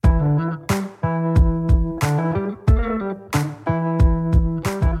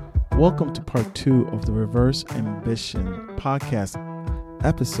Welcome to part 2 of the Reverse Ambition podcast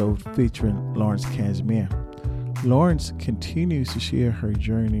episode featuring Lawrence Cashmere. Lawrence continues to share her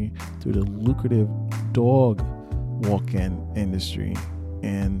journey through the lucrative dog walk-in industry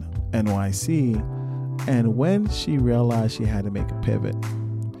in NYC and when she realized she had to make a pivot.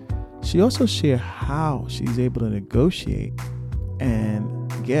 She also shared how she's able to negotiate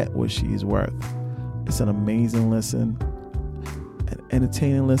and get what she's worth. It's an amazing listen, an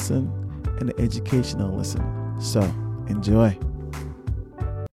entertaining listen, and an educational listen. So enjoy.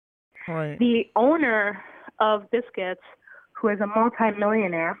 Right. The owner of Biscuits, who is a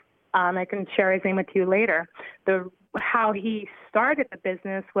multi-millionaire, I can share his name with you later. How he started the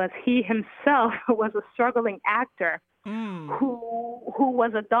business was he himself was a struggling actor who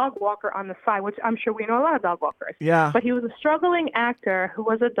was a dog walker on the side, which I'm sure we know a lot of dog walkers. Yeah. But he was a struggling actor who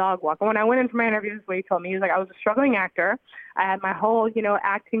was a dog walker. When I went in for my interview, this is what he told me. He was like, I was a struggling actor. I had my whole,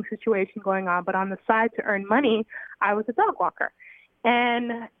 acting situation going on, but on the side to earn money, I was a dog walker.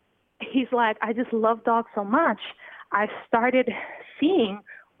 And he's like, I just love dogs so much. I started seeing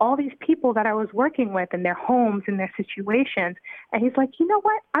all these people that I was working with in their homes and their situations. And he's like, you know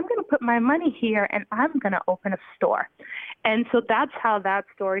what? I'm going to put my money here and I'm going to open a store. And so that's how that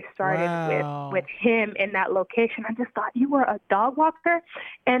story started with him in that location. I just thought, you were a dog walker?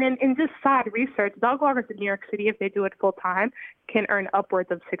 And in just side research, dog walkers in New York City, if they do it full time, can earn upwards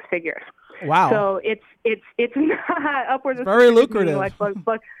of 6 figures. Wow. So it's not upwards of very lucrative. Like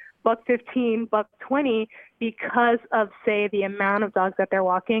 $1.15, $1.20, because of, say, the amount of dogs that they're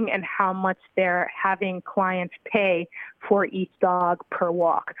walking and how much they're having clients pay for each dog per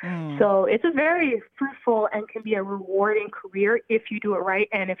walk. So it's a very fruitful and can be a rewarding career if you do it right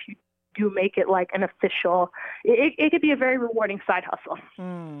and if you do make it like an official. It could be a very rewarding side hustle.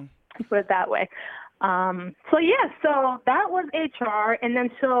 Put it that way. So that was HR, and then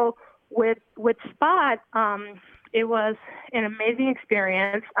so with Spot. It was an amazing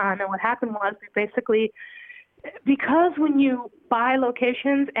experience. And what happened was we basically, because when you buy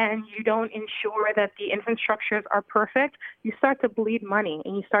locations and you don't ensure that the infrastructures are perfect, you start to bleed money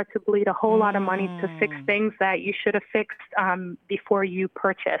and you start to bleed a whole lot of money to fix things that you should have fixed before you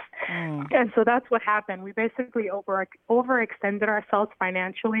purchased. And so that's what happened. We basically overextended ourselves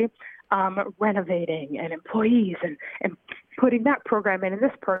financially, renovating and employees and putting that program in and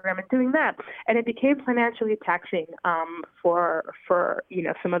this program and doing that. And it became financially taxing for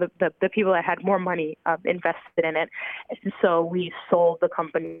some of the people that had more money invested in it. And so we sold the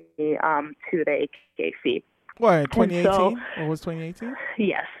company to the AKC. What, 2018? What was 2018?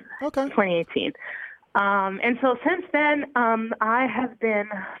 Yes. Okay. 2018. And so since then, I have been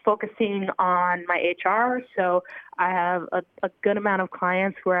focusing on my HR. So I have a good amount of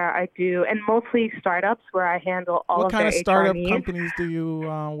clients where I do, and mostly startups where I handle all of their HR needs. What kind of startup companies do you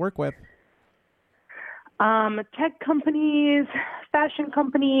work with? Tech companies, fashion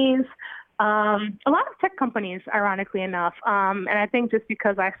companies, a lot of tech companies, ironically enough. And I think just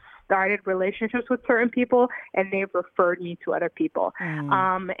because I started relationships with certain people and they've referred me to other people.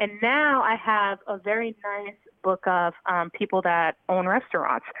 And now I have a very nice book of people that own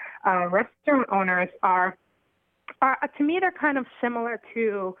restaurants. Restaurant owners are, to me, they're kind of similar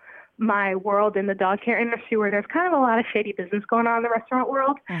to my world in the dog care industry, where there's kind of a lot of shady business going on in the restaurant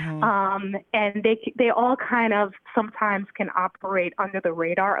world. And they all kind of sometimes can operate under the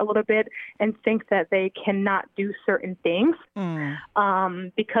radar a little bit and think that they cannot do certain things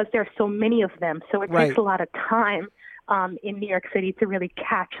because there's so many of them. So it takes a lot of time in New York City to really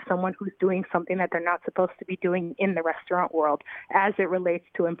catch someone who's doing something that they're not supposed to be doing in the restaurant world as it relates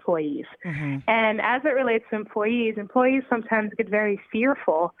to employees. And as it relates to employees sometimes get very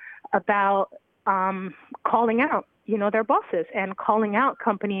fearful about calling out, their bosses and calling out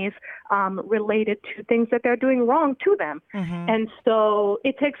companies related to things that they're doing wrong to them. And so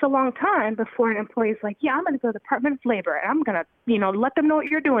it takes a long time before an employee is like, yeah, I'm going to go to the Department of Labor and I'm going to, let them know what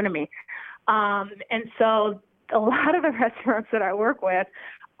you're doing to me. And so a lot of the restaurants that I work with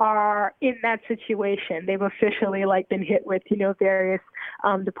are in that situation. They've officially been hit with, various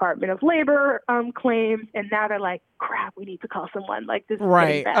Department of Labor claims, and now they're like, crap, we need to call someone. This is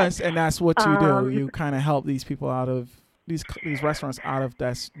getting bad. And that's what you do. You kind of help these people out of these restaurants out of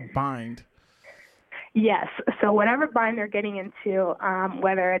that bind. Yes. So whatever bind they're getting into,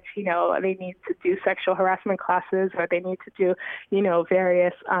 whether it's, they need to do sexual harassment classes or they need to do,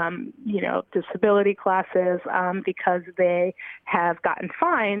 various, disability classes because they have gotten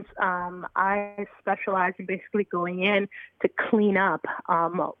fines, I specialize in basically going in to clean up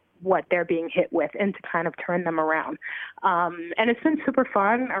what they're being hit with and to kind of turn them around. And it's been super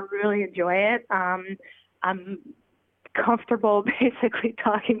fun. I really enjoy it. I'm comfortable basically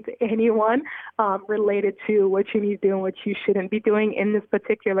talking to anyone related to what you need to do and what you shouldn't be doing in this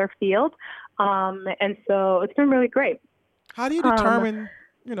particular field. And so it's been really great. How do you determine,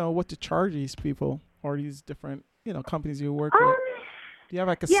 what to charge these people or these different, companies you work with? Do you have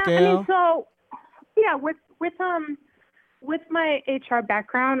like a scale? With my HR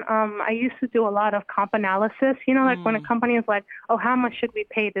background, I used to do a lot of comp analysis, like when a company is like, oh, how much should we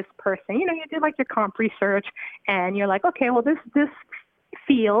pay this person? You do like your comp research and you're like, okay, well, this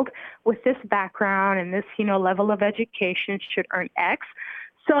field with this background and this, level of education should earn X.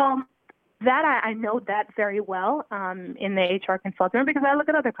 So that I know that very well in the HR consulting because I look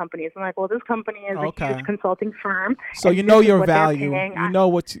at other companies. I'm like, well, this company is a huge consulting firm. So you know your value. You know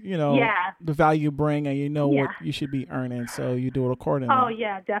what the value you bring, and you know what you should be earning. So you do it accordingly. Oh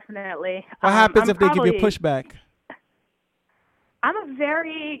yeah, definitely. What happens if they give you pushback? I'm a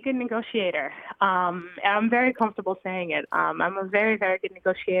very good negotiator. I'm very comfortable saying it. I'm a very, very good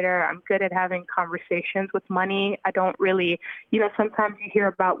negotiator. I'm good at having conversations with money. I don't really, sometimes you hear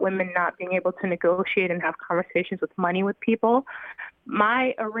about women not being able to negotiate and have conversations with money with people.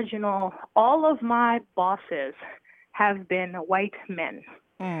 All of my bosses have been white men.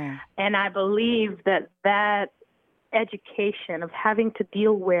 And I believe that education of having to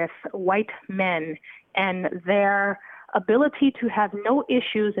deal with white men and their ability to have no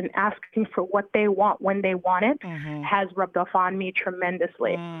issues in asking for what they want when they want it has rubbed off on me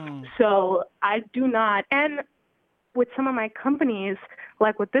tremendously. So I do not, and with some of my companies,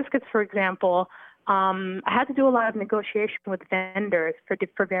 like with Biscuits, for example, I had to do a lot of negotiation with vendors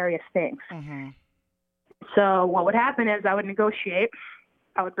for various things. So what would happen is I would negotiate.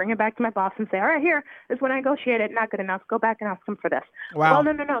 I would bring it back to my boss and say, all right, here, this is what I negotiated. Not good enough. Go back and ask them for this. Wow.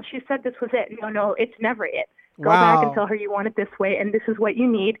 Well, no. She said this was it. No, it's never it. Go back and tell her you want it this way, and this is what you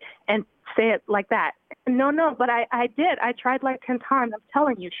need, and say it like that. No, but I did. I tried like 10 times. I'm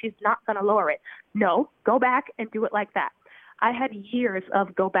telling you, she's not going to lower it. No, go back and do it like that. I had years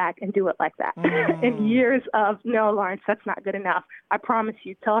of go back and do it like that. And years of, no, Lawrence, that's not good enough. I promise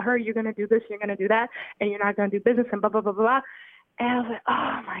you. Tell her you're going to do this, you're going to do that, and you're not going to do business, and blah, blah, blah, blah. And I was like,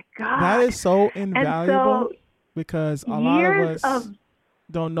 oh, my God. That is so invaluable because a lot of us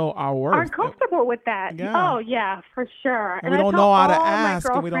don't know our worth. Aren't comfortable with that. Yeah. Oh, yeah, for sure. And we don't know how to ask.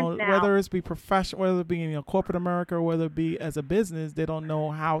 And we don't, whether it's be professional, whether it be in corporate America, or whether it be as a business, they don't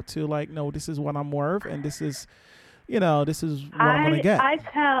know how to no, this is what I'm worth, and this is, this is what I'm going to get. I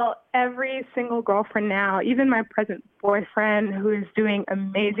tell every single girlfriend now, even my present boyfriend who is doing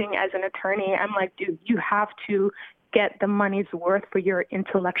amazing as an attorney, I'm like, dude, you have to get the money's worth for your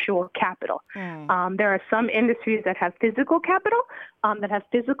intellectual capital. There are some industries that have physical capital, that have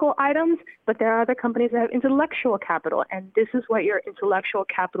physical items, but there are other companies that have intellectual capital. And this is what your intellectual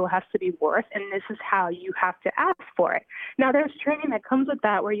capital has to be worth, and this is how you have to ask for it. Now, there's training that comes with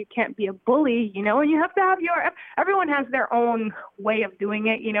that where you can't be a bully, and you have to have everyone has their own way of doing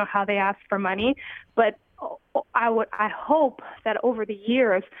it, how they ask for money. But I hope that over the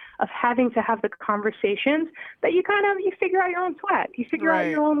years of having to have the conversations that you figure out your own swag. You figure out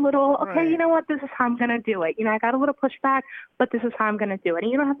your own little, okay, you know what, this is how I'm going to do it. I got a little pushback, but this is how I'm going to do it.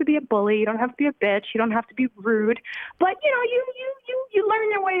 And you don't have to be a bully. You don't have to be a bitch. You don't have to be rude. But, you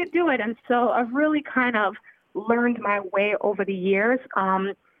learn your way to do it. And so I've really kind of learned my way over the years.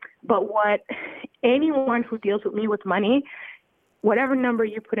 But what anyone who deals with me with money, whatever number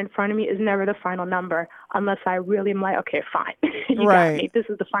you put in front of me is never the final number unless I really am like, okay, fine. You got me. This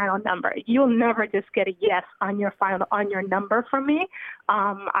is the final number. You'll never just get a yes on your number from me.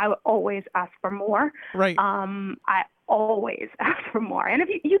 I always ask for more. Right. I always ask for more. And if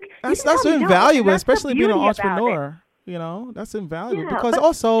you that's invaluable, especially being an entrepreneur. That's invaluable because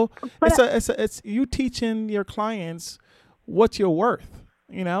also it's you teaching your clients what you're worth,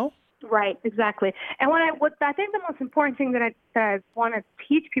 Right, exactly. And what I think the most important thing that I want to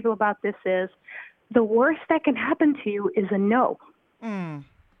teach people about this is the worst that can happen to you is a no.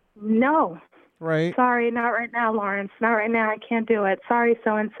 No. Right. Sorry, not right now, Lawrence. Not right now. I can't do it. Sorry,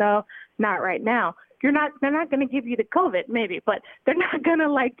 so-and-so. Not right now. They're not going to give you the COVID, maybe, but they're not going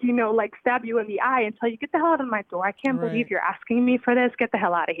to stab you in the eye and tell you, get the hell out of my door. I can't believe you're asking me for this. Get the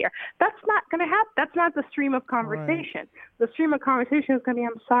hell out of here. That's not going to happen. That's not the stream of conversation. The stream of conversation is going to be,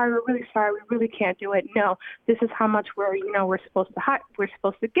 I'm sorry, we're really sorry. We really can't do it. No, this is how much we're supposed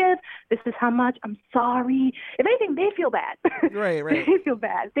to give. This is how much. I'm sorry. If anything, they feel bad. Right. They feel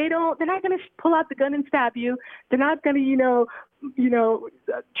bad. They're not going to pull out the gun and stab you. They're not going to,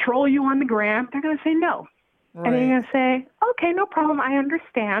 troll you on the gram. They're going to say no. Right. And they're going to say, okay, no problem. I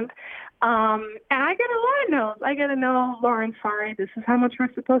understand. And I get a lot of no's. I get a no, Lauren, sorry, this is how much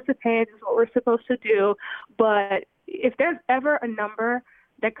we're supposed to pay. This is what we're supposed to do. But if there's ever a number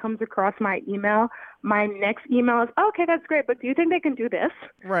that comes across my email, my next email is, okay, that's great, but do you think they can do this?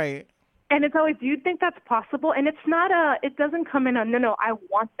 Right. And it's always, do you think that's possible? And it doesn't come in a, no, I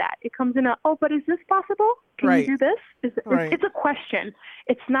want that. It comes in a, oh, but is this possible? Can you do this? Right. It's a question.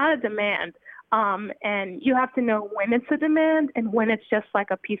 It's not a demand. And you have to know when it's a demand and when it's just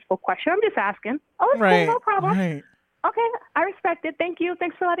like a peaceful question. I'm just asking. Oh, it's cool, no problem. Right. Okay, I respect it. Thank you.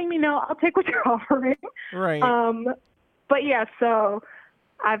 Thanks for letting me know. I'll take what you're offering. Right. But yeah, so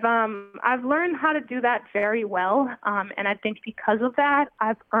I've learned how to do that very well. And I think because of that,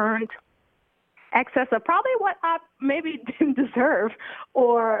 I've earned excess of probably what I maybe didn't deserve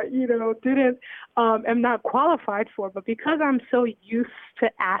or, didn't, am not qualified for. But because I'm so used to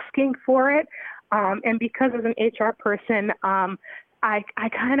asking for it, and because as an HR person, I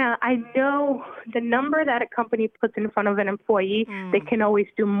know the number that a company puts in front of an employee, they can always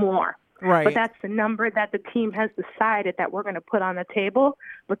do more. Right. But that's the number that the team has decided that we're going to put on the table.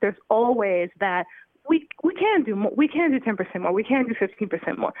 But there's always that we can do more. We can do 10% more. We can do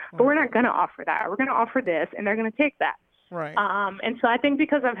 15% more. But we're not going to offer that. We're going to offer this, and they're going to take that. Right. And so I think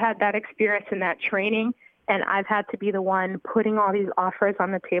because I've had that experience and that training, and I've had to be the one putting all these offers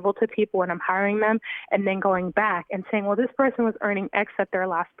on the table to people when I'm hiring them, and then going back and saying, well, this person was earning X at their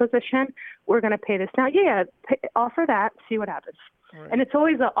last position. We're going to pay this now. Offer that, see what happens. Right. And it's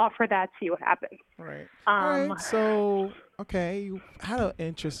always an offer that, see what happens. Right. All right. So, okay, you had an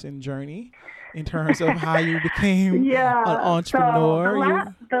interesting journey in terms of how you became an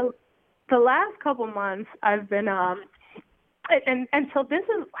entrepreneur. So the last couple months, I've been and so this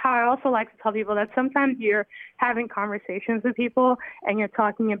is how I also like to tell people that sometimes you're having conversations with people and you're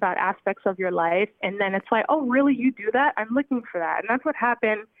talking about aspects of your life, and then it's like, oh, really, you do that? I'm looking for that. And that's what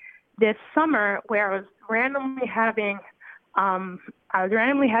happened this summer, where I was randomly having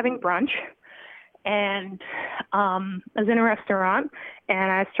brunch, and I was in a restaurant,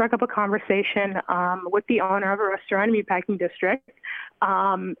 and I struck up a conversation with the owner of a restaurant in Meatpacking District,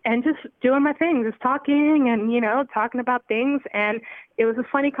 and just doing my thing, just talking and, talking about things. And it was a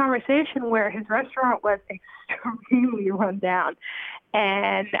funny conversation where his restaurant was extremely run down.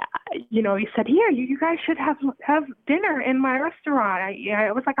 And, he said, here, you guys should have dinner in my restaurant.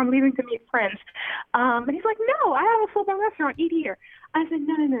 It was like I'm leaving to meet friends. And he's like, no, I have a full-blown restaurant. Eat here. I said,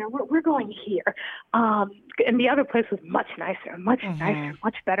 no, we're going here. And the other place was much nicer, much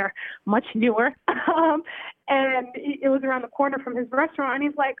better, much newer. And it was around the corner from his restaurant. And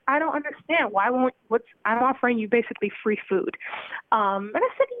he's like, I don't understand. I'm offering you basically free food. And I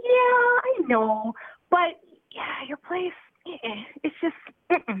said, yeah, I know. But yeah, your place, it's just.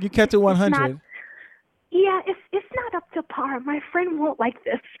 You kept it 100. It's not up to par. My friend won't like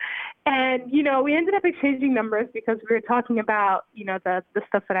this. And, we ended up exchanging numbers because we were talking about, the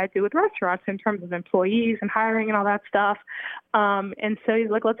stuff that I do with restaurants in terms of employees and hiring and all that stuff. And so he's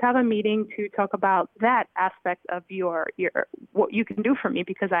like, let's have a meeting to talk about that aspect of your what you can do for me,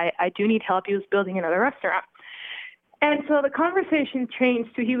 because I do need help. He was building another restaurant. And so the conversation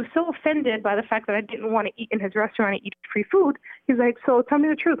changed to, he was so offended by the fact that I didn't want to eat in his restaurant and eat free food. He's like, so tell me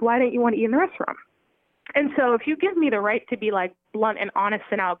the truth. Why didn't you want to eat in the restaurant? And so if you give me the right to be like blunt and honest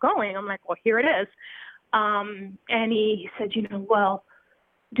and outgoing, I'm like, well, here it is. And he said, well,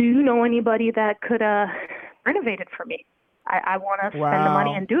 do you know anybody that could renovate it for me? I want to spend the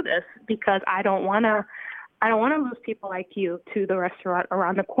money and do this because I don't want to lose people like you to the restaurant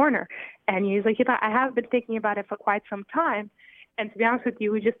around the corner. And he's like, I have been thinking about it for quite some time. And to be honest with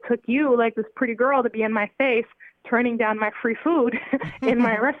you, we just took you, like this pretty girl, to be in my face, turning down my free food in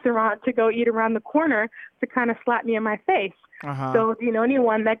my restaurant to go eat around the corner to kind of slap me in my face. Uh-huh. So do you know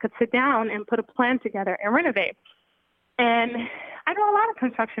anyone that could sit down and put a plan together and renovate? And I know a lot of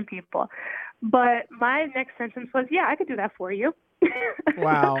construction people, but my next sentence was, yeah, I could do that for you.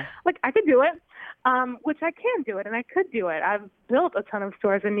 Wow. Like, I could do it, which I can do it, and I could do it. I've built a ton of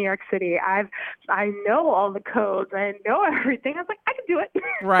stores in New York City. I know all the codes. I know everything. I was like, I could do it.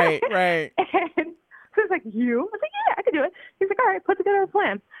 Right. And so he's like, you? I was like, yeah, I could do it. He's like, all right, put together a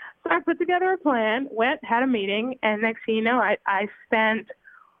plan. So I put together a plan, went, had a meeting, and next thing you know, I spent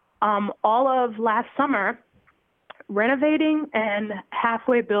all of last summer renovating and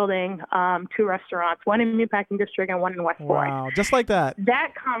halfway building 2 restaurants, one in Meatpacking District and one in West Point. Wow, just like that.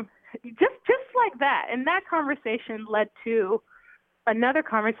 Just like that. And that conversation led to another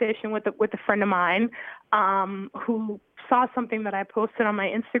conversation with a friend of mine who saw something that I posted on my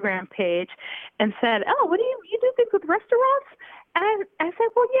Instagram page and said, oh, what do you do things with restaurants? And I said,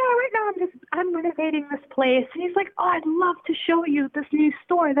 well, yeah, right now I'm renovating this place. And he's like, oh, I'd love to show you this new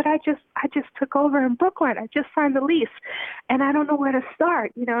store that I just took over in Brooklyn. I just signed the lease, and I don't know where to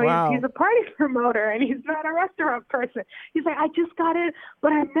start. You know, Wow. he's a party promoter, and he's not a restaurant person. He's like, I just got it,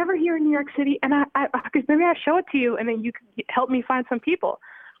 but I'm never here in New York City, and because maybe I show it to you, and then you can help me find some people.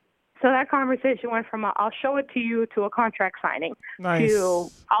 So that conversation went from I'll show it to you to a contract signing. Nice.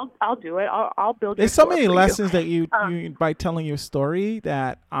 To I'll do it. I'll build. There's so many for lessons you. that you by telling your story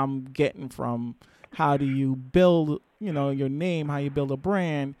that I'm getting from how do you build, your name, how you build a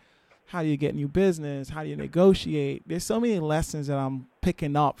brand, how do you get new business, how do you negotiate. There's so many lessons that I'm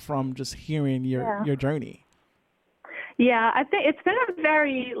picking up from just hearing your journey. Yeah, I think it's been a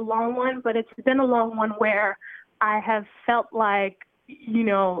very long one, but it's been a long one where I have felt like,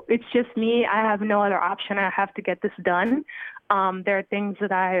 it's just me. I have no other option. I have to get this done. There are things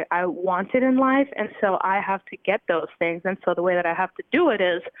that I wanted in life, and so I have to get those things. And so the way that I have to do it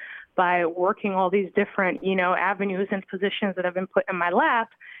is by working all these different, avenues and positions that have been put in my lap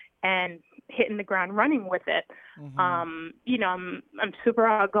and hitting the ground running with it. Mm-hmm. I'm super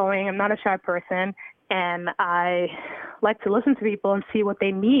outgoing. I'm not a shy person. And I like to listen to people and see what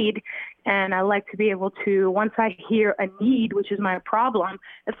they need. And I like to be able to, once I hear a need, which is my problem,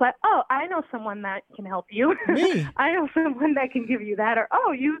 it's like, oh, I know someone that can help you. Me. I know someone that can give you that. Or,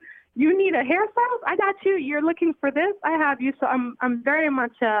 oh, you need a hairstylist? I got you. You're looking for this? I have you. So I'm very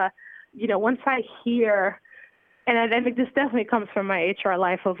much, once I hear, and I think this definitely comes from my HR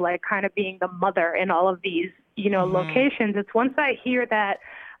life of like kind of being the mother in all of these, mm-hmm. locations. It's once I hear that,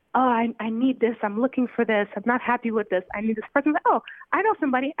 oh, I need this. I'm looking for this. I'm not happy with this. I need this person. Oh, I know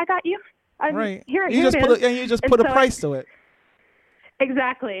somebody. I got you. Right. Here you just put a price to it.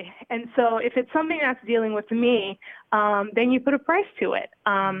 Exactly. And so if it's something that's dealing with me, then you put a price to it.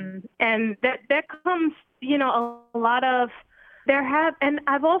 And that comes, a lot of and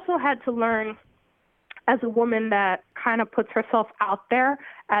I've also had to learn as a woman that kind of puts herself out there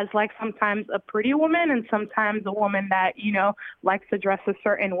as like sometimes a pretty woman and sometimes a woman that, likes to dress a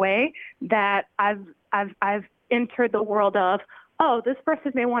certain way, that I've entered the world of, oh, this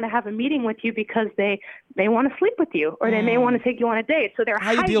person may want to have a meeting with you because they want to sleep with you or they may want to take you on a date. So they're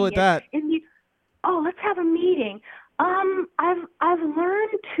how you deal with that? Oh, let's have a meeting. I've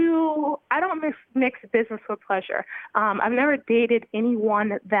learned to, I don't mix business with pleasure. I've never dated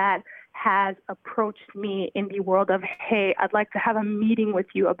anyone that has approached me in the world of, hey, I'd like to have a meeting with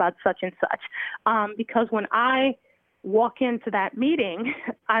you about such and such. Because when I walk into that meeting,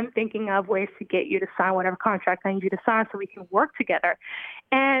 I'm thinking of ways to get you to sign whatever contract I need you to sign so we can work together.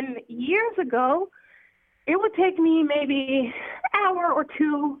 And years ago, it would take me maybe an hour or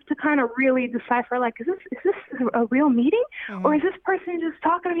two to kind of really decipher, like, is this a real meeting? Mm-hmm. Or is this person just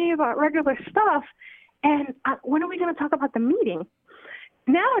talking to me about regular stuff? And when are we going to talk about the meeting?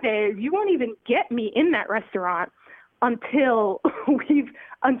 Nowadays, you won't even get me in that restaurant until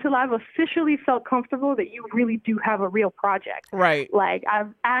I've officially felt comfortable that you really do have a real project. Right. Like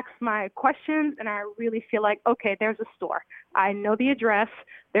I've asked my questions and I really feel like, okay, there's a store. I know the address.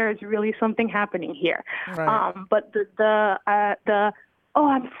 There's really something happening here. Right. But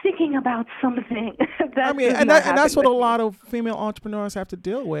I'm thinking about something. That's what a lot of female entrepreneurs have to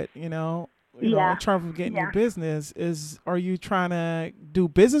deal with, in terms of getting your business is, are you trying to do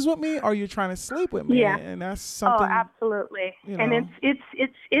business with me? Or are you trying to sleep with me? Yeah. And that's something. Oh, absolutely. And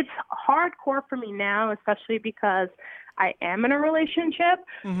it's hardcore for me now, especially because I am in a relationship.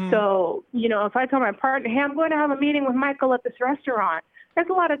 Mm-hmm. So, if I tell my partner, hey, I'm going to have a meeting with Michael at this restaurant, there's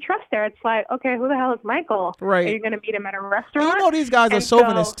a lot of trust there. It's like, okay, who the hell is Michael? Right. Are you going to meet him at a restaurant? And these guys are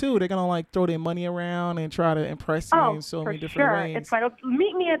chauvinists too. They're going to throw their money around and try to impress you in so many different ways. It's like,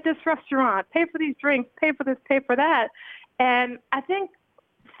 meet me at this restaurant, pay for these drinks, pay for this, pay for that. And I think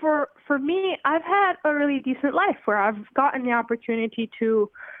for me, I've had a really decent life where I've gotten the opportunity to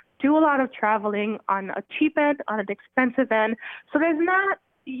do a lot of traveling on a cheap end, on an expensive end. So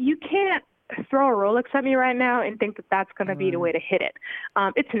you can't throw a Rolex at me right now and think that that's going to be the way to hit it.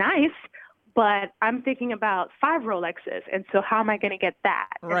 It's nice, but I'm thinking about 5 Rolexes. And so how am I going to get that?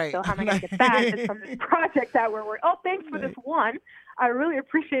 Right. And so how am I going to get that? It's from this project that we're working. Oh, thanks for this one. I really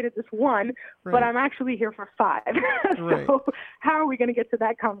appreciated this one, but I'm actually here for 5. So how are we going to get to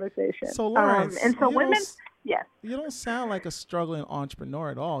that conversation? So Lawrence, and so women, yes. You don't sound like a struggling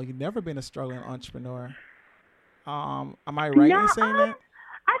entrepreneur at all. You've never been a struggling entrepreneur. Am I right in saying that?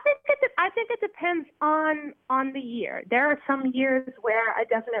 I think it depends on the year. There are some years where I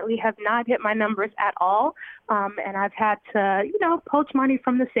definitely have not hit my numbers at all, and I've had to, poach money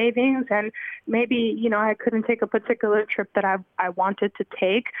from the savings, and maybe, I couldn't take a particular trip that I wanted to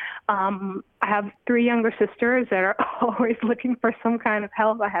take. I have 3 younger sisters that are always looking for some kind of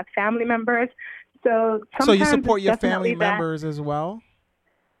help. I have family members, so sometimes So you support it's your definitely family members as well?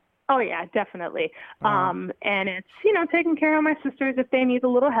 Oh yeah, definitely. Wow. And it's, taking care of my sisters if they need a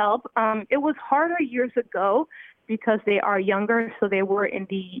little help. It was harder years ago because they are younger, so they were in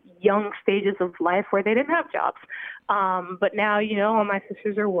the young stages of life where they didn't have jobs. But now, all my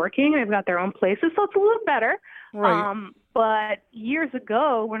sisters are working. They've got their own places, so it's a little better. Right. But years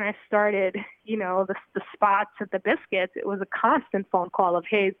ago when I started, the spots at the biscuits, it was a constant phone call of,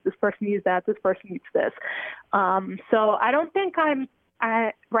 hey, this person needs that, this person needs this. So I don't think I'm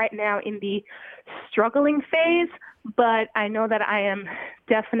right now in the struggling phase, but I know that I am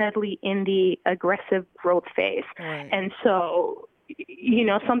definitely in the aggressive growth phase. Right. And so,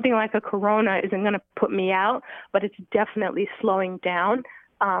 something like a corona isn't going to put me out, but it's definitely slowing down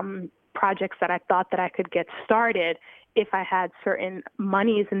projects that I thought that I could get started if I had certain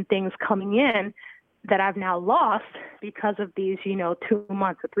monies and things coming in that I've now lost because of these, 2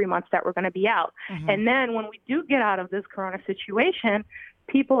 months or 3 months that we're going to be out. Mm-hmm. And then when we do get out of this corona situation,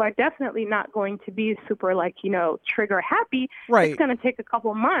 people are definitely not going to be super trigger happy. Right. It's going to take a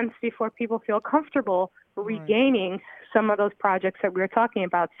couple months before people feel comfortable regaining some of those projects that we were talking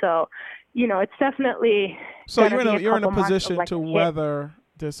about. So, it's definitely so you're in a position to weather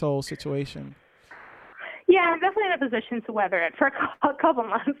this whole situation. Yeah, I'm definitely in a position to weather it for a couple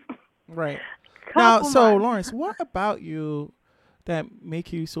months. Right. Now, so Lawrence, what about you that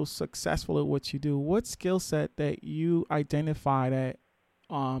make you so successful at what you do? What skill set that you identify that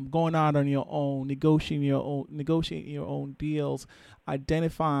going out on your own, negotiating your own deals,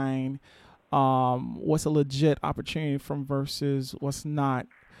 identifying what's a legit opportunity from versus what's not?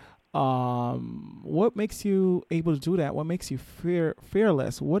 What makes you able to do that? What makes you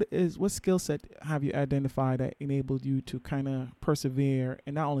fearless? What skill set have you identified that enabled you to kind of persevere,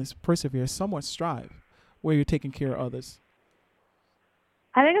 and not only persevere, somewhat strive, where you're taking care of others?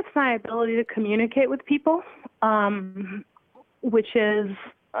 I think it's my ability to communicate with people, which is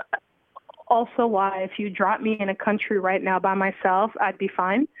also why if you drop me in a country right now by myself, I'd be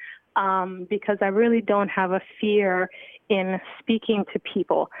fine, because I really don't have a fear in speaking to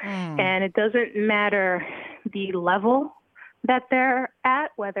people. And it doesn't matter the level that they're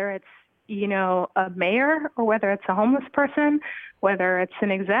at, whether it's, a mayor or whether it's a homeless person, whether it's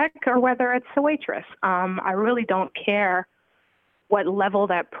an exec or whether it's a waitress. I really don't care what level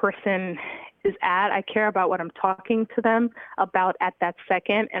that person is at. I care about what I'm talking to them about at that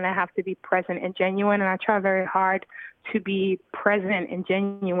second, and I have to be present and genuine. And I try very hard to be present and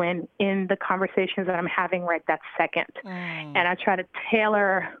genuine in the conversations that I'm having right that second. And I try to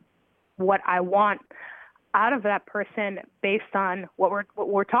tailor what I want out of that person based on what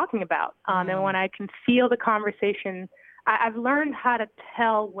we're talking about. And when I can feel the conversation, I've learned how to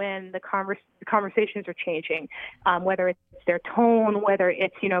tell when the conversations are changing, whether it's their tone, whether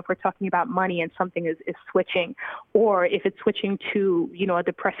it's, if we're talking about money and something is switching, or if it's switching to, a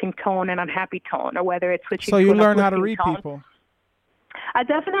depressing tone, an unhappy tone, or whether it's switching to an uplifting tone. So you learn how to read people. I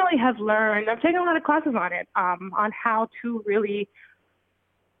definitely have learned. I've taken a lot of classes on it, on how to really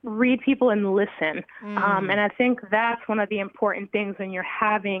read people and listen. And I think that's one of the important things when you're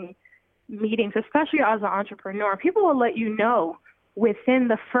having meetings, especially as an entrepreneur. People will let you know within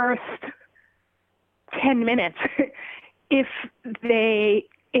the first 10 minutes if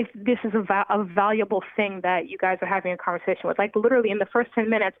this is a valuable thing that you guys are having a conversation with. Like literally in the first 10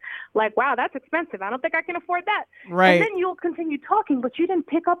 minutes, like, wow, that's expensive. I don't think I can afford that. Right. And then you'll continue talking, but you didn't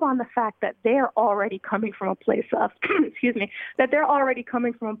pick up on the fact that they're already coming from a place of, that they're already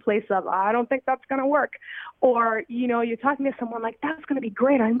coming from a place of, I don't think that's going to work. Or, you're talking to someone like, that's going to be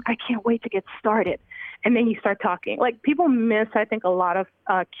great. I can't wait to get started. And then you start talking. Like people miss, I think, a lot of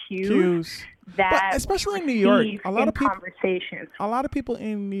cues. But especially in New York, a lot of people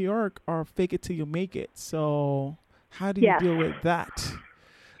in New York are fake it till you make it. So how do you deal with that?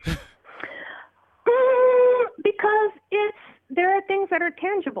 Because there are things that are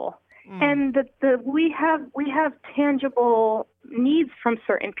tangible, and we have tangible needs from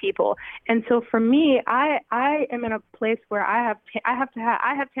certain people. And so for me, I am in a place where I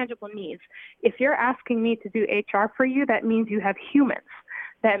have tangible needs. If you're asking me to do HR for you, that means you have humans.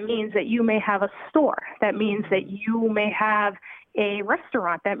 That means that you may have a store. That means that you may have a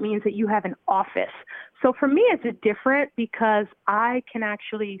restaurant. That means that you have an office. So for me, it's different because I can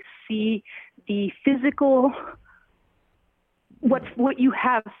actually see the physical what you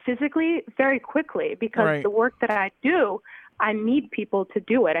have physically very quickly, because Right. the work that I do, I need people to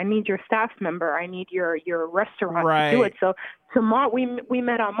do it. I need your staff member. I need your restaurant to do it. Right. So tomorrow we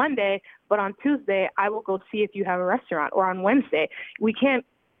met on Monday, but on Tuesday I will go see if you have a restaurant, or on Wednesday. We can't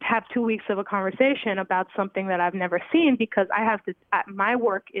have 2 weeks of a conversation about something that I've never seen, because I have to. My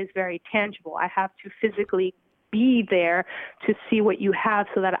work is very tangible. I have to physically be there to see what you have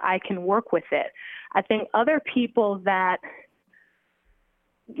so that I can work with it. I think other people that,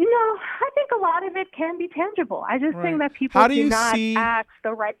 I think a lot of it can be tangible. I just think Right. that people How do do you not see ask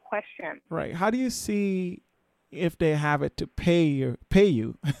the right question. Right. How do you see if they have it to pay you?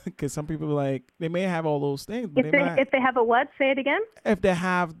 Because some people they may have all those things, but they may not, If they have a what? Say it again. if they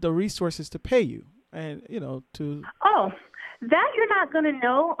have the resources to pay you, and to Oh, that you're not going to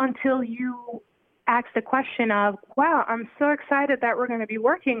know until you ask the question of, wow, I'm so excited that we're going to be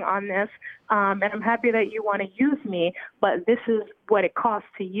working on this, and I'm happy that you want to use me, but this is what it costs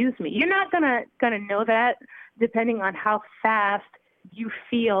to use me. You're not gonna know that depending on how fast you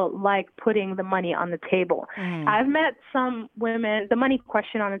feel like putting the money on the table. I've met some women, the money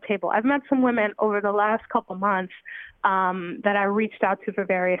question on the table. I've met some women over the last couple months that I reached out to for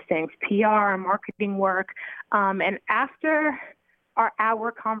various things, PR, marketing work, and after our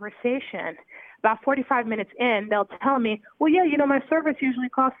hour conversation, about 45 minutes in, they'll tell me, well, yeah, my service usually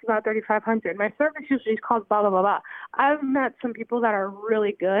costs about $3,500. My service usually costs blah, blah, blah, blah. I've met some people that are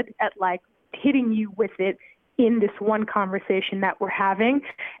really good at hitting you with it in this one conversation that we're having.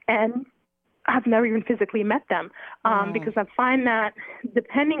 And I've never even physically met them because I find that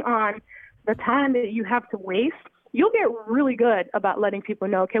depending on the time that you have to waste, you'll get really good about letting people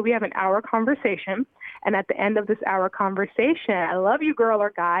know, okay, we have an hour conversation. And at the end of this hour conversation, I love you, girl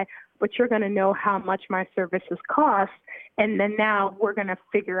or guy, but you're going to know how much my services cost. And then now we're going to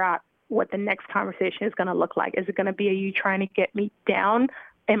figure out what the next conversation is going to look like. Is it going to be you trying to get me down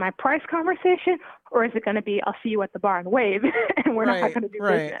in my price conversation? Or is it going to be, I'll see you at the bar and wave and we're not going to do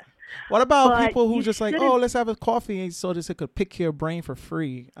business? What about But people who you just shouldn't- let's have a coffee so this it could pick your brain for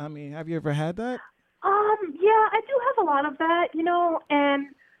free? I mean, have you ever had that? Yeah, I do have a lot of that, and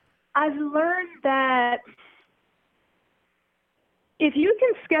I've learned that if you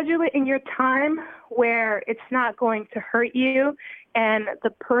can schedule it in your time where it's not going to hurt you, and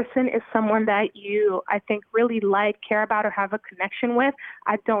the person is someone that you, I think, really care about, or have a connection with,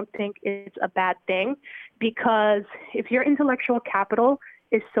 I don't think it's a bad thing. Because if your intellectual capital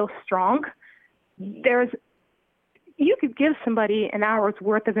is so strong, you could give somebody an hour's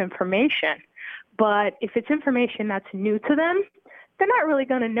worth of information. But if it's information that's new to them, they're not really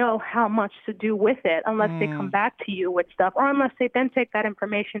going to know how much to do with it unless they come back to you with stuff, or unless they then take that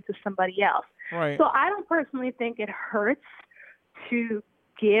information to somebody else. Right. So I don't personally think it hurts to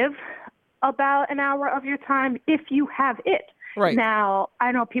give about an hour of your time if you have it. Right. Now,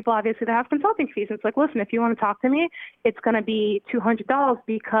 I know people obviously that have consulting fees. It's like, listen, if you want to talk to me, it's going to be $200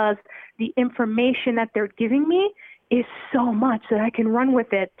 because the information that they're giving me is so much that I can run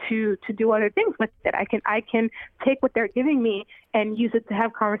with it to do other things with it. I can take what they're giving me and use it to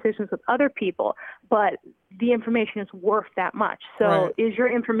have conversations with other people. But the information is worth that much. So Right. Is your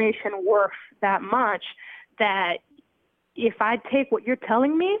information worth that much that if I take what you're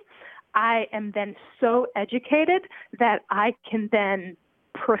telling me, I am then so educated that I can then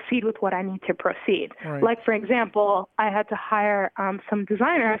proceed with what I need to proceed. Right. Like, for example, I had to hire some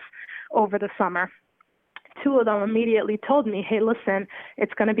designers over the summer. Two of them immediately told me, hey, listen,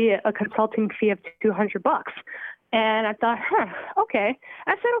 it's going to be a consulting fee of $200. And I thought, okay.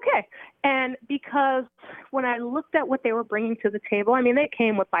 I said, okay. And because when I looked at what they were bringing to the table, I mean, they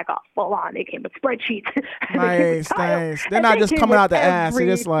came with a full on, they came with spreadsheets. Nice. They're not just coming out the ass. They're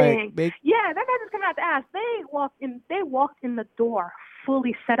just yeah, they're not just coming out the ass. They walked in the door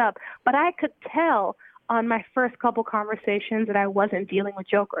fully set up. But I could tell on my first couple conversations that I wasn't dealing with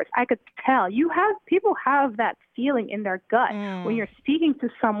jokers. I could tell. People have that feeling in their gut when you're speaking to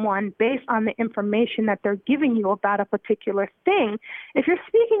someone based on the information that they're giving you about a particular thing. If you're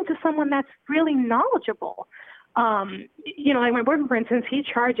speaking to someone that's really knowledgeable, like my boyfriend, for instance, he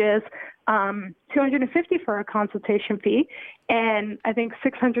charges $250 for a consultation fee, and I think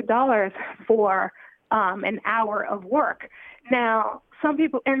 $600 for an hour of work. Now, some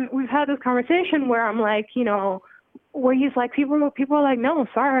people, and we've had this conversation where I'm like, where he's like, people are like, no,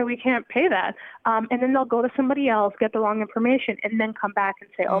 sorry, we can't pay that. And then they'll go to somebody else, get the wrong information, and then come back and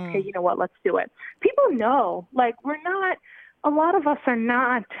say, okay, you know what, let's do it. People know, a lot of us are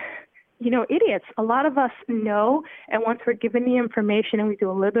not, idiots. A lot of us know, and once we're given the information and we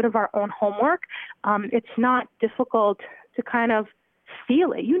do a little bit of our own homework, it's not difficult to kind of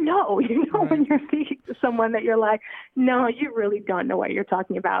feel it. You know Right. when you're speaking to someone that you're like, no, you really don't know what you're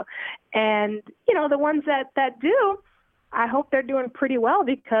talking about. And, the ones that do, I hope they're doing pretty well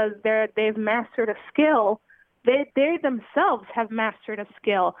because they've mastered a skill. They themselves have mastered a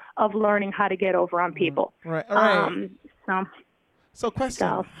skill of learning how to get over on people. Right. All right. So So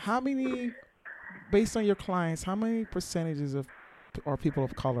question, based on your clients, how many percentages are people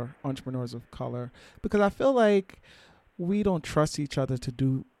of color, entrepreneurs of color? Because I feel like we don't trust each other to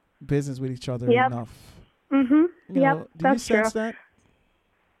do business with each other Yep. enough. Mhm. Do you That's sense true. that?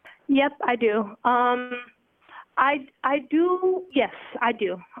 Yep, I do. I do. Yes, I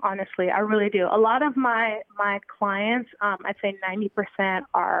do. Honestly, I really do. A lot of my clients, I'd say 90%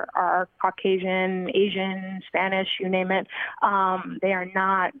 are Caucasian, Asian, Spanish, you name it. They are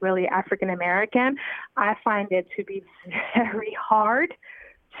not really African American. I find it to be very hard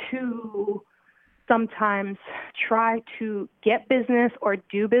to sometimes try to get business or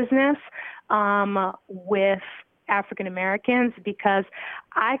do business with African Americans because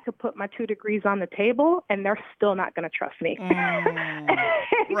I could put my 2 degrees on the table and they're still not going to trust me.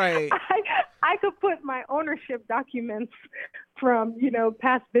 Right. I could put my ownership documents from,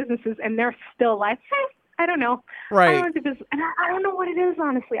 past businesses and they're still like, hey, I don't know. Right. I don't want to do business. And I don't know what it is,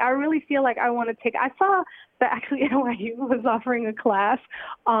 honestly. I really feel like I want to I saw that actually NYU was offering a class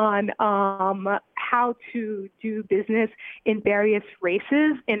on how to do business in various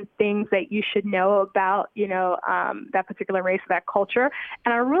races and things that you should know about, that particular race, that culture.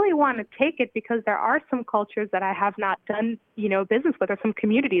 And I really want to take it because there are some cultures that I have not done, business with, or some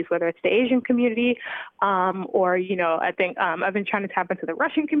communities, whether it's the Asian community or, I think I've been trying to tap into the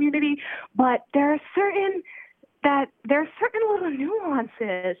Russian community. But there are certain little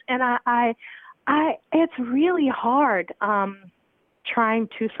nuances, and I it's really hard trying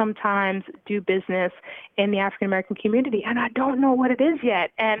to sometimes do business in the African American community, and I don't know what it is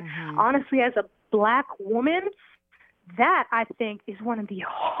yet. And honestly, as a Black woman, that I think is one of the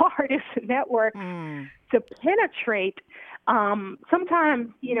hardest networks to penetrate.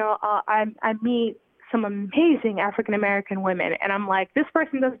 Sometimes, I meet some amazing African American women, and I'm like, this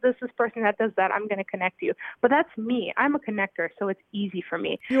person does this person that does that, I'm going to connect you. But that's me. I'm a connector, so it's easy for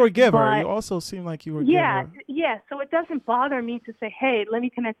me. You're a giver. But, you also seem like you were a giver. giver. Yeah. So it doesn't bother me to say, hey, let me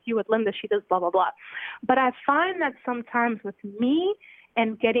connect you with Linda. She does blah, blah, blah. But I find that sometimes with me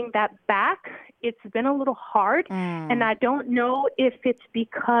and getting that back, it's been a little hard. And I don't know if it's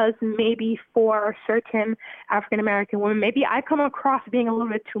because maybe for certain African-American women, maybe I come across being a little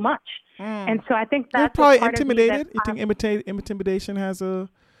bit too much. And so I think that's You're probably part intimidated. Of you think intimidation has a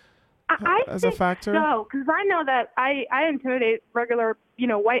as a factor? So, because I know that I intimidate regular,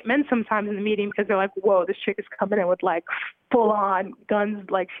 white men sometimes in the meeting because they're like, whoa, this chick is coming in with like full-on guns,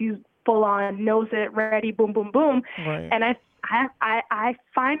 like she's full-on, knows it, ready, boom, boom, boom. Right. And I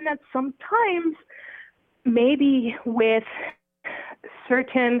find that sometimes maybe with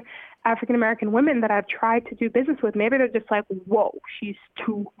certain African-American women that I've tried to do business with, maybe they're just like, whoa, she's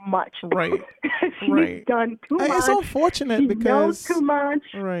too much. Right. She's done too much. It's unfortunate she because knows too much.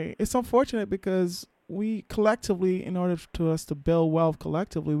 Right. It's unfortunate because we collectively, in order to us to build wealth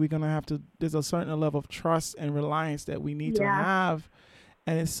collectively, we're going to have to, there's a certain level of trust and reliance that we need to have.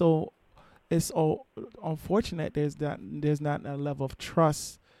 And it's so unfortunate there's not a level of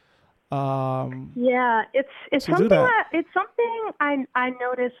trust. It's something I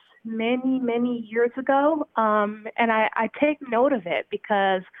noticed many years ago, and I take note of it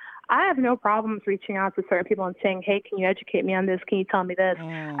because I have no problems reaching out to certain people and saying, hey, can you educate me on this? Can you tell me this?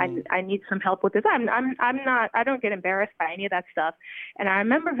 I need some help with this. I don't get embarrassed by any of that stuff. And I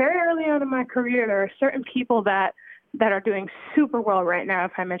remember very early on in my career, there are certain people that are doing super well right now.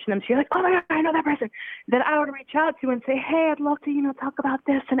 If I mention them to you, like, oh my God, I know that person, that I would reach out to and say, hey, I'd love to, talk about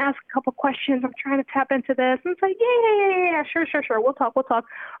this and ask a couple questions. I'm trying to tap into this. And it's like, yeah, sure. We'll talk.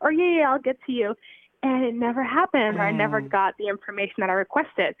 Or yeah, I'll get to you. And it never happened. Or I never got the information that I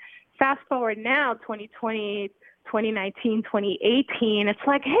requested. Fast forward now, 2020, 2019, 2018, it's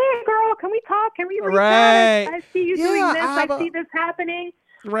like, hey girl, can we talk? Can we reach out? I see you doing this. I see this happening.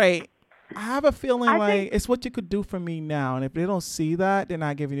 Right. I have a feeling it's what you could do for me now. And if they don't see that, they're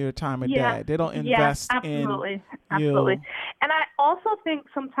not giving you the time of day. They don't invest in you. Absolutely. And I also think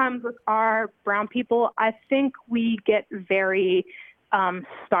sometimes with our brown people, I think we get very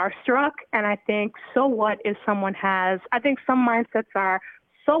starstruck. And I think, so what if someone has, I think some mindsets are,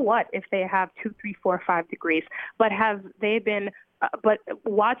 so what if they have 2, 3, 4, 5 degrees, but have they been but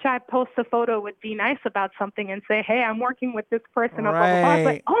watch I post a photo with Be Nice about something and say, hey, I'm working with this person. Right. Blah, blah, blah. It's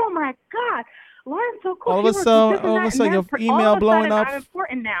like, oh, my God, Lauren's so cool. All of a sudden, your email blowing up. I'm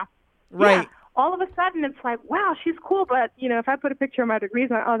important now. Right. Yeah. all of a sudden it's like, wow, she's cool. But, you know, if I put a picture of my degrees,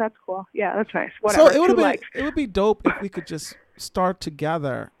 I'm like, oh, that's cool. Yeah, that's nice. Whatever. So it would be dope if we could just start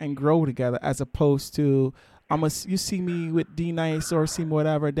together and grow together, as opposed to you see me with D Nice or see me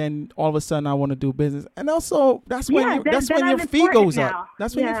whatever, then all of a sudden I want to do business. And also that's when your fee goes up.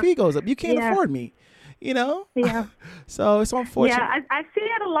 That's when your fee goes up. You can't afford me. You know? Yeah. So it's unfortunate. Yeah, I see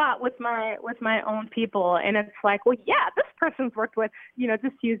it a lot with my own people, and it's like, well, yeah, this person's worked with, you know,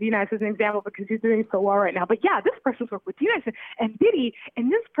 just use D-Nice as an example because he's doing so well right now. But yeah, this person's worked with D-Nice and Diddy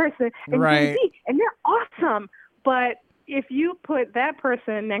and this person and right. Jay-Z, and they're awesome. But if you put that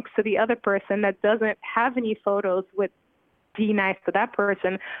person next to the other person that doesn't have any photos with D-Nice to that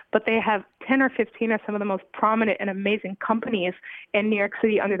person, but they have 10 or 15 of some of the most prominent and amazing companies in New York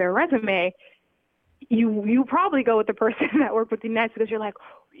City under their resume, you probably go with the person that worked with D-Nice because you're like,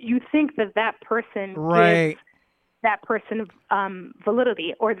 you think that person right. gives that person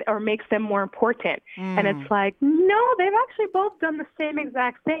validity or makes them more important. And it's like, no, they've actually both done the same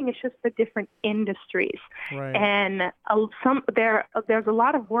exact thing. It's just the different industries. Right. And there's a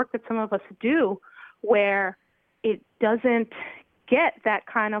lot of work that some of us do where it doesn't get that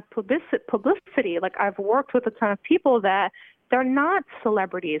kind of publicity. Like I've worked with a ton of people that they're not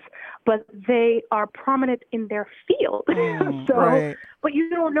celebrities, but they are prominent in their field. Right. But you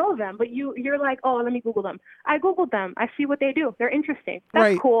don't know them. But you're like, oh, let me Google them. I Googled them. I see what they do. They're interesting. That's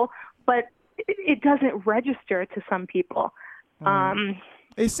right. cool. But it doesn't register to some people.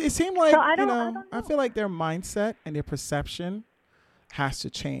 It seemed like, so I don't know. I feel like their mindset and their perception has to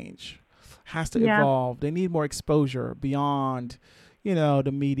change, has to evolve. They need more exposure beyond, you know,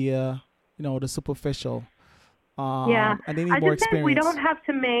 the media, you know, the superficial. And they need more experience. Think we don't have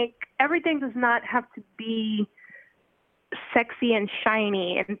to everything does not have to be sexy and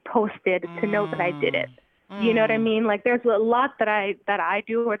shiny and posted to know that I did it. You know what I mean? Like there's a lot that I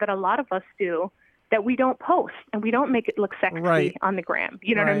do or that a lot of us do that we don't post and we don't make it look sexy on the gram.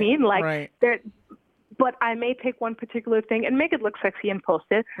 You know what I mean? Like but I may take one particular thing and make it look sexy and post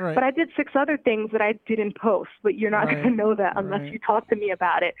it. Right. But I did 6 other things that I didn't post, but you're not going to know that unless you talk to me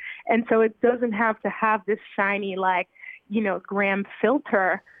about it. And so it doesn't have to have this shiny, like, you know, gram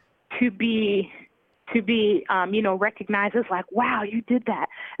filter to be you know, recognized as like, wow, you did that.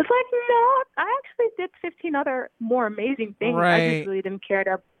 It's like, no, I actually did 15 other more amazing things. Right. I just really didn't care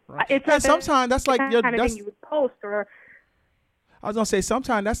to. Right. It's and sometimes that's like the kind of thing you would post or. I was going to say,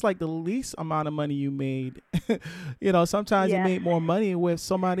 sometimes that's like the least amount of money you made. You know, sometimes you made more money with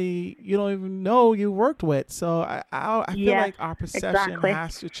somebody you don't even know you worked with. So I feel like our perception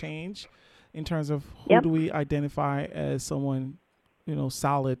has to change in terms of who do we identify as someone, you know,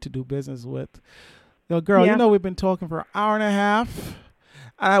 solid to do business with. You know, girl, you know, we've been talking for an hour and a half.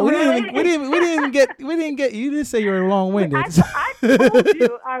 We didn't get. You didn't say you were long-winded. I told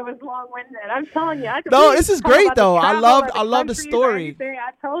you I was long-winded. I'm telling you. No, this is great though. I love the story.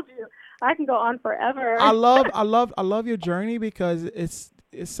 I told you I can go on forever. I love your journey because it's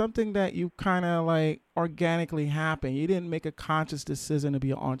something that you kind of like organically happen. You didn't make a conscious decision to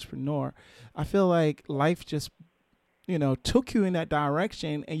be an entrepreneur. I feel like life just, you know, took you in that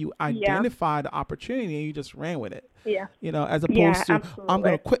direction and you identified the opportunity and you just ran with it. Yeah. You know, as opposed to, absolutely. I'm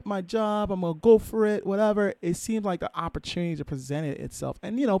going to quit my job, I'm going to go for it, whatever. It seems like the opportunity to present itself.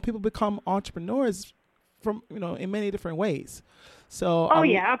 And, you know, people become entrepreneurs from, you know, in many different ways. So.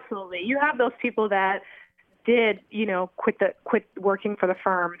 Absolutely. You have those people that did, you know, quit working for the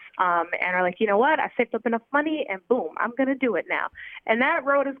firms and are like, you know what, I saved up enough money and boom, I'm going to do it now. And that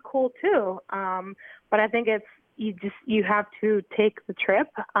road is cool too. But I think you have to take the trip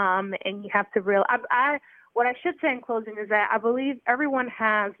and you have to what I should say in closing is that I believe everyone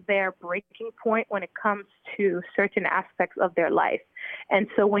has their breaking point when it comes to certain aspects of their life. And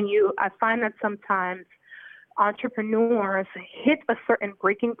so I find that sometimes entrepreneurs hit a certain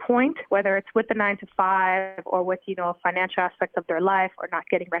breaking point, whether it's with the 9-to-5 or with, you know, a financial aspect of their life or not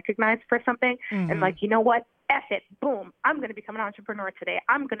getting recognized for something. And like, you know what, F it, boom, I'm going to become an entrepreneur today.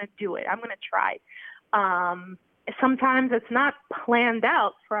 I'm going to do it. I'm going to try. Sometimes it's not planned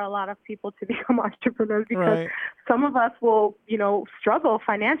out for a lot of people to become entrepreneurs because some of us will, you know, struggle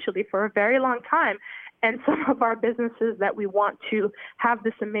financially for a very long time. And some of our businesses that we want to have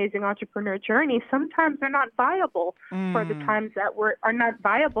this amazing entrepreneur journey, sometimes they're not viable for the times that are not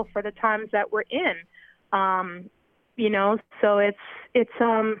viable for the times that we're in. You know, so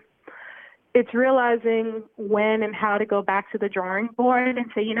it's realizing when and how to go back to the drawing board and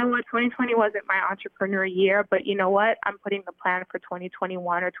say, you know what, 2020 wasn't my entrepreneur year, but you know what, I'm putting the plan for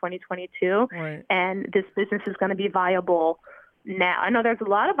 2021 or 2022, and this business is going to be viable now. I know there's a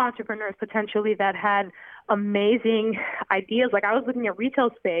lot of entrepreneurs potentially that had amazing ideas. Like I was looking at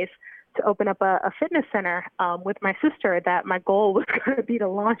retail space to open up a fitness center with my sister that my goal was going to be to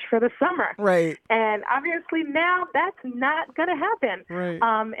launch for the summer. Right. And obviously now that's not going to happen. Right.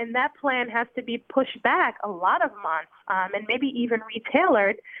 And that plan has to be pushed back a lot of months and maybe even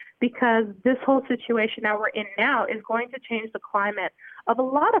retailored, because this whole situation that we're in now is going to change the climate of a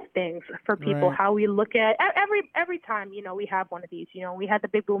lot of things for people, Right. how we look at every time, we have one of these. We had the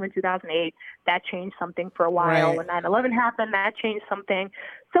big boom in 2008. That changed something for a while. Right. When 9/11 happened, that changed something.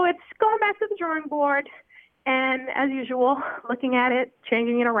 So it's going back to the drawing board. And as usual, looking at it,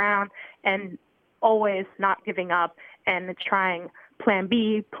 changing it around, and always not giving up and trying plan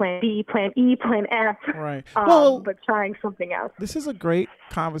B, plan B, plan E, plan F. Right. But trying something else. This is a great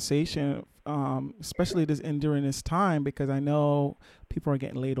conversation, especially during this time, because I know people are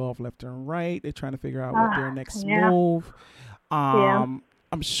getting laid off left and right. They're trying to figure out what their next move. I'm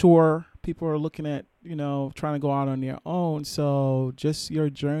sure people are looking at, trying to go out on their own. So just your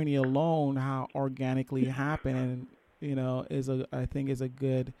journey alone, how organically it happened, and, I think is a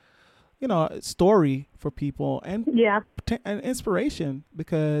good, story for people and inspiration,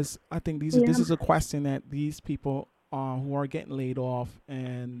 because I think this is a question that these people who are getting laid off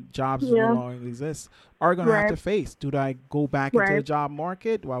and jobs no longer exist are going to have to face. Do I go back into the job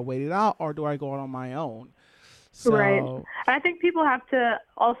market? Do I wait it out, or do I go out on my own? So, right. I think people have to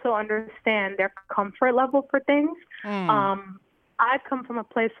also understand their comfort level for things. I come from a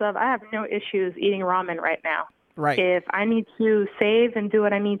place of I have no issues eating ramen right now. Right. If I need to save and do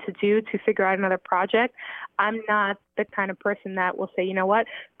what I need to do to figure out another project, I'm not the kind of person that will say, you know what,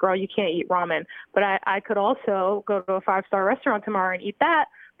 girl, you can't eat ramen. But I could also go to a 5-star restaurant tomorrow and eat that.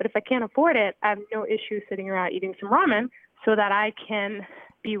 But if I can't afford it, I have no issue sitting around eating some ramen so that I can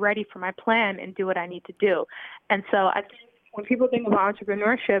be ready for my plan and do what I need to do. And so I think when people think about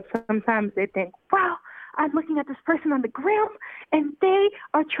entrepreneurship, sometimes they think, wow, I'm looking at this person on the gram and they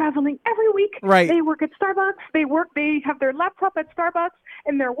are traveling every week. Right. They work at Starbucks. They have their laptop at Starbucks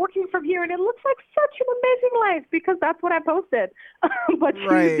and they're working from here. And it looks like such an amazing life because that's what I posted. But you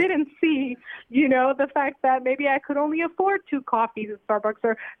didn't see, the fact that maybe I could only afford 2 coffees at Starbucks,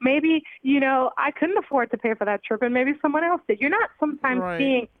 or maybe, I couldn't afford to pay for that trip and maybe someone else did. You're not sometimes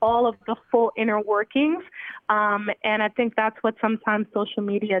seeing all of the full inner workings. And I think that's what sometimes social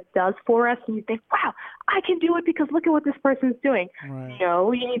media does for us. And you think, wow, I can do it because look at what this person's doing. Right.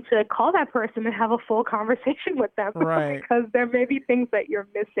 No, you need to call that person and have a full conversation with them because there may be things that you're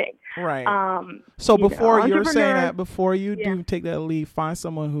missing. Right. So before you're saying that, before you do take that lead, find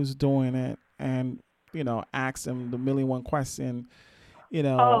someone who's doing it and, ask them the $1,000,001 question,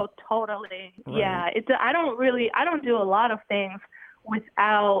 Oh, totally. Right. Yeah. I don't do a lot of things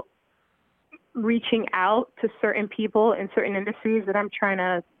without reaching out to certain people in certain industries that I'm trying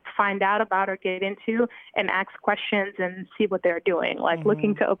to find out about or get into and ask questions and see what they're doing. Like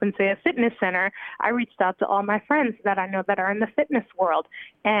looking to open, say, a fitness center, I reached out to all my friends that I know that are in the fitness world.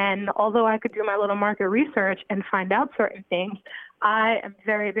 And although I could do my little market research and find out certain things, I am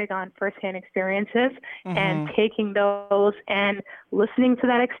very big on firsthand experiences and taking those and listening to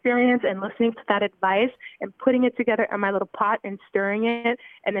that experience and listening to that advice and putting it together in my little pot and stirring it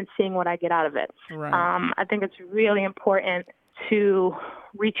and then seeing what I get out of it. Right. I think it's really important to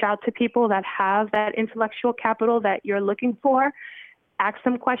reach out to people that have that intellectual capital that you're looking for, ask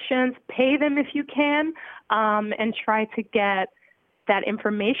them questions, pay them if you can, and try to get that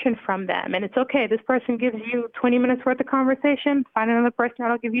information from them. And it's okay. This person gives you 20 minutes worth of conversation. Find another person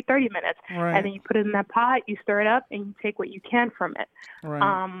that'll give you 30 minutes. Right. And then you put it in that pot, you stir it up, and you take what you can from it.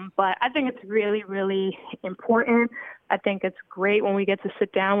 Right. But I think it's really, really important. I think it's great when we get to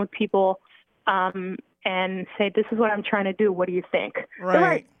sit down with people and say, this is what I'm trying to do. What do you think? Right. The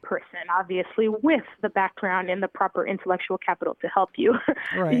right person, obviously, with the background and the proper intellectual capital to help you,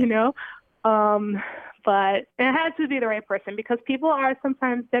 Right. But it has to be the right person because people are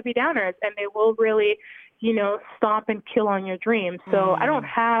sometimes Debbie Downers and they will really, stomp and kill on your dreams. So I don't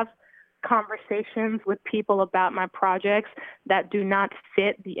have conversations with people about my projects that do not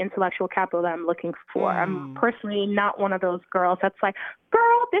fit the intellectual capital that I'm looking for. I'm personally not one of those girls that's like,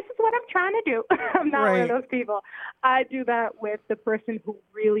 girl, this is what I'm trying to do. I'm not one of those people. I do that with the person who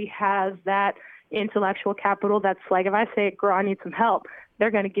really has that intellectual capital that's like, if I say, girl, I need some help,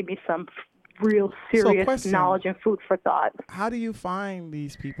 they're going to give me some real serious knowledge and food for thought. How do you find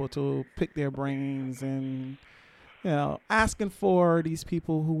these people to pick their brains and, asking for these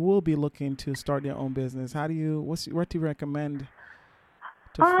people who will be looking to start their own business? What do you recommend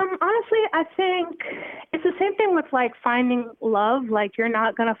Honestly, I think it's the same thing with like finding love. Like you're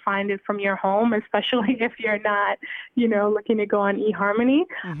not gonna find it from your home, especially if you're not, looking to go on eHarmony.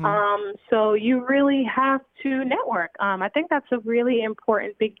 So you really have to network. I think that's a really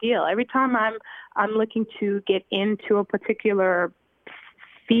important big deal. Every time I'm looking to get into a particular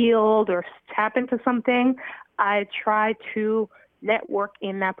field or tap into something, I try to network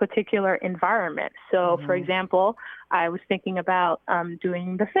in that particular environment. So, for example, I was thinking about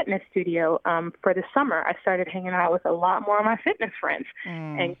doing the fitness studio for the summer. I started hanging out with a lot more of my fitness friends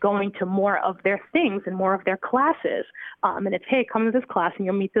and going to more of their things and more of their classes. And it's, hey, come to this class and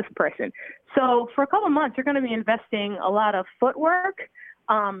you'll meet this person. So for a couple of months, you're going to be investing a lot of footwork,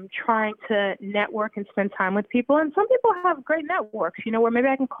 trying to network and spend time with people. And some people have great networks, where maybe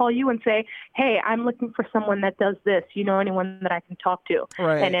I can call you and say, hey, I'm looking for someone that does this. You know anyone that I can talk to?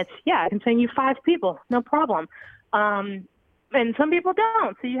 Right. And it's, I can send you 5 people, no problem. And some people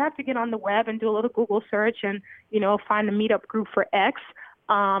don't. So you have to get on the web and do a little Google search and, find a meetup group for X.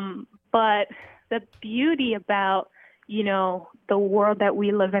 But the beauty about, the world that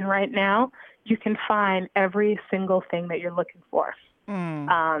we live in right now, you can find every single thing that you're looking for.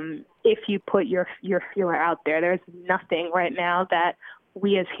 If you put your feeler out there. There's nothing right now that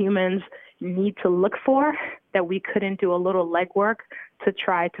we as humans need to look for that we couldn't do a little legwork to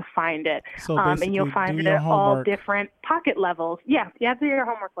try to find it. So and you'll find it at all different pocket levels. Yeah, you have to do your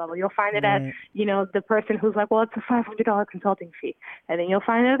homework level. You'll find it at, the person who's like, well, it's a $500 consulting fee. And then you'll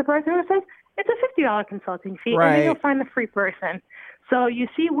find it at the person who says, it's a $50 consulting fee. Right. And then you'll find the free person. So you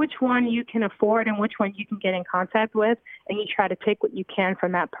see which one you can afford and which one you can get in contact with, and you try to take what you can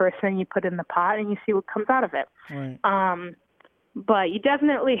from that person, you put it in the pot, and you see what comes out of it. Right. But you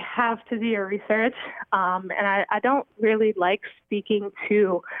definitely have to do your research. And I don't really like speaking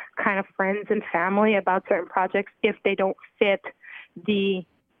to kind of friends and family about certain projects if they don't fit the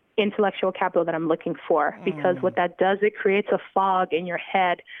intellectual capital that I'm looking for, because what that does, it creates a fog in your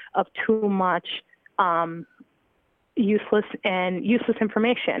head of too much useless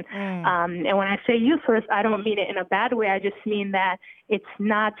information. And when I say useless, I don't mean it in a bad way. I just mean that it's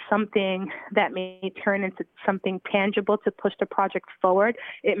not something that may turn into something tangible to push the project forward.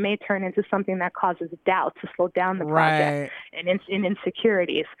 It may turn into something that causes doubt, to slow down the project and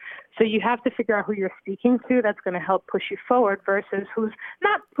insecurities. So you have to figure out who you're speaking to that's going to help push you forward versus who's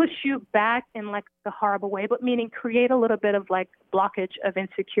not push you back in like a horrible way, but meaning create a little bit of like blockage of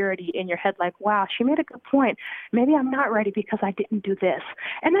insecurity in your head. Like, wow, she made a good point. Maybe I'm not ready because I didn't do this.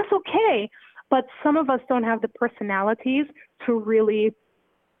 And that's okay. But some of us don't have the personalities to really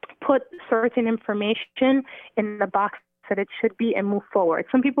put certain information in the box that it should be and move forward.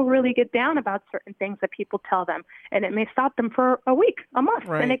 Some people really get down about certain things that people tell them, and it may stop them for a week, a month,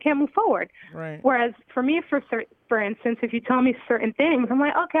 and they can't move forward. Right. Whereas for me, for instance, if you tell me certain things, I'm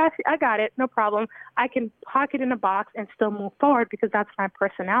like, okay, I got it, no problem. I can pocket in a box and still move forward because that's my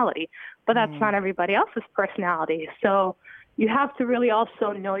personality. But that's not everybody else's personality. So you have to really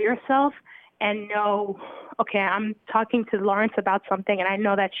also know yourself and know, okay, I'm talking to Lawrence about something, and I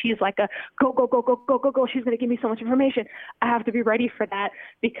know that she's like a go, go, go, go, go, go, go. She's going to give me so much information. I have to be ready for that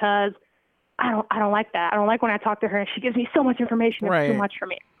because I don't like that. I don't like when I talk to her and she gives me so much information. It's too much for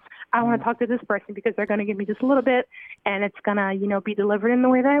me. I want to talk to this person because they're going to give me just a little bit, and it's going to, be delivered in the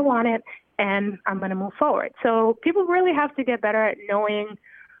way that I want it, and I'm going to move forward. So people really have to get better at knowing,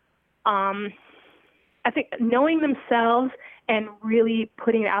 I think knowing themselves and really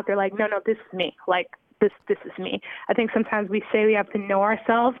putting it out there like, no, this is me. Like, this is me. I think sometimes we say we have to know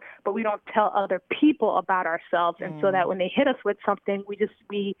ourselves, but we don't tell other people about ourselves. And so that when they hit us with something, we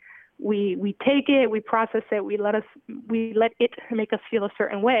take it, we process it, we let it make us feel a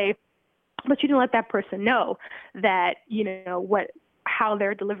certain way. But you don't let that person know that, how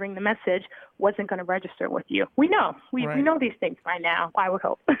they're delivering the message wasn't going to register with you. We know. We know these things by now, I would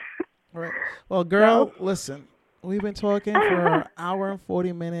hope. Right. Well, girl, listen. We've been talking for an hour and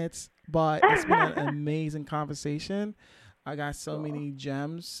 40 minutes, but it's been an amazing conversation. I got so many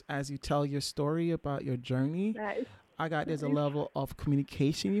gems as you tell your story about your journey. Nice. There's a level of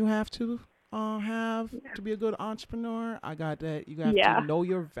communication you have to to be a good entrepreneur. I got that you have to know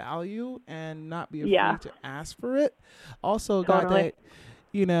your value and not be afraid to ask for it. Also got that,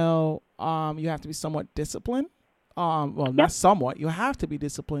 you have to be somewhat disciplined. Not somewhat. You have to be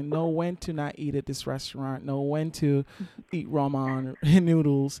disciplined. Know when to not eat at this restaurant. Know when to eat ramen and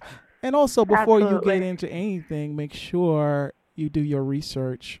noodles. And also, before you get into anything, make sure you do your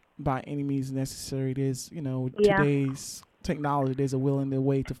research by any means necessary. There's, today's technology, there's a will and a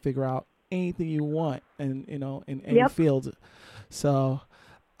way to figure out anything you want and, in any field. So,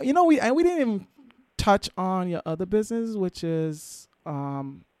 we didn't even touch on your other business, which is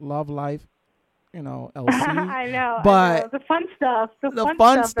Love Life, LC. I know. But the fun stuff. The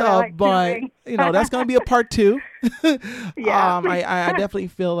fun stuff. That I like but doing. that's going to be a part 2. Yeah. I definitely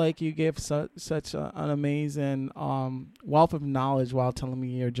feel like you give such an amazing wealth of knowledge while telling me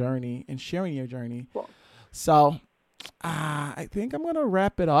your journey and sharing your journey. Cool. So I think I'm going to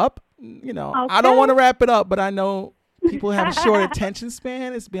wrap it up. Okay. I don't want to wrap it up, but I know people have a short attention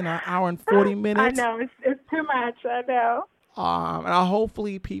span. It's been an hour and 40 minutes. I know. It's too much. I know. And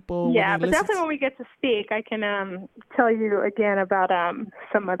hopefully people. Yeah, but definitely when we get to speak, I can tell you again about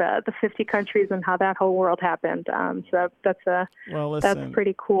some of the 50 countries and how that whole world happened. So that's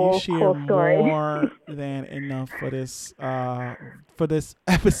pretty cool. You share cool story. more than enough for this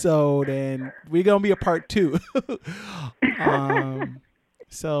episode, and we're gonna be a part 2.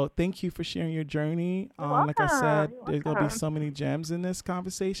 So thank you for sharing your journey. Like I said, there's gonna be so many gems in this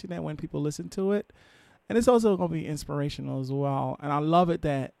conversation that when people listen to it. And it's also going to be inspirational as well. And I love it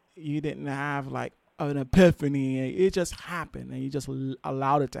that you didn't have like an epiphany. It just happened and you just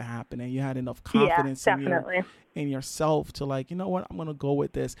allowed it to happen. And you had enough confidence in yourself to like, you know what, I'm going to go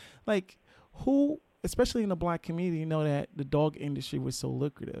with this. Like especially in the Black community, that the dog industry was so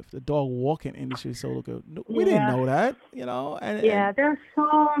lucrative. The dog walking industry is so lucrative. We didn't know that, And there's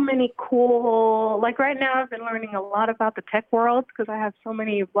so many cool, like right now I've been learning a lot about the tech world because I have so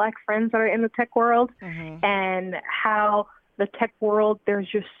many Black friends that are in the tech world and how the tech world, there's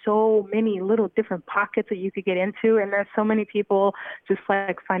just so many little different pockets that you could get into. And there's so many people just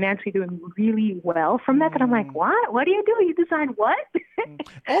like financially doing really well from that I'm like, what? What do you do? You design what?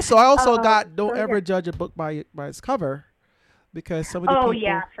 Also, I got don't ever judge a book by its cover, because some of the people,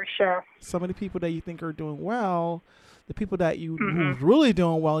 yeah, for sure. Some of the people that you think are doing well, the people that who's really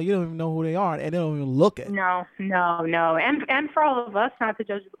doing well, you don't even know who they are, and they don't even look at. No. And for all of us, not to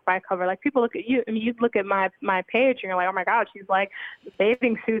judge the book by cover, like people look at you. I mean, you look at my page, and you're like, oh my God, she's like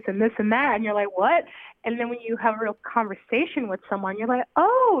bathing suits and this and that, and you're like, what? And then when you have a real conversation with someone, you're like,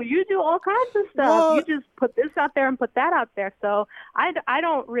 oh, you do all kinds of stuff. Well, you just put this out there and put that out there. So I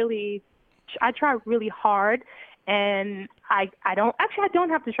try really hard. And I don't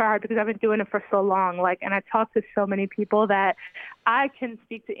have to try hard because I've been doing it for so long. Like, and I talk to so many people that I can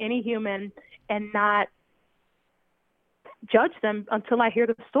speak to any human and not judge them until I hear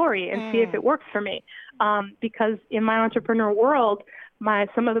the story and see if it works for me. Because in my entrepreneur world,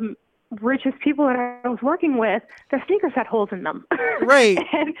 some of the richest people that I was working with, their sneakers had holes in them. Right.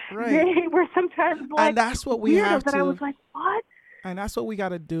 And they were sometimes like, and that's what we have to. I was like, what? And that's what we got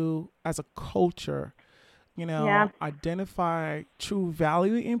to do as a culture. Identify true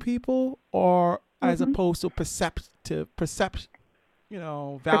value in people, or as opposed to perception,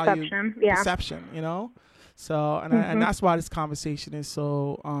 value, perception, So, and that's why this conversation is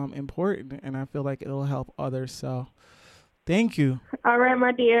so important, and I feel like it'll help others. So, thank you. All right,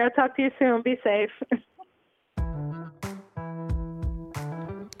 my dear. I'll talk to you soon. Be safe.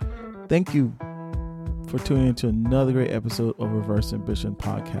 Thank you for tuning into another great episode of Reverse Ambition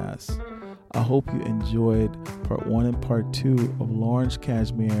Podcast. I hope you enjoyed part 1 and part 2 of Lawrence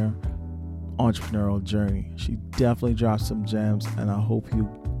Cashmere entrepreneurial journey. She definitely dropped some gems, and I hope you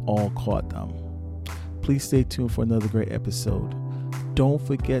all caught them. Please stay tuned for another great episode. Don't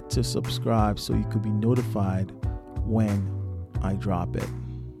forget to subscribe so you could be notified when I drop it.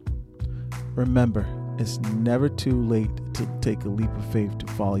 Remember, it's never too late to take a leap of faith to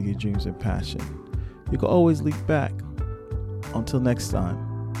follow your dreams and passion. You can always leap back. Until next time.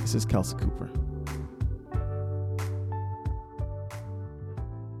 This is Kelsey Cooper.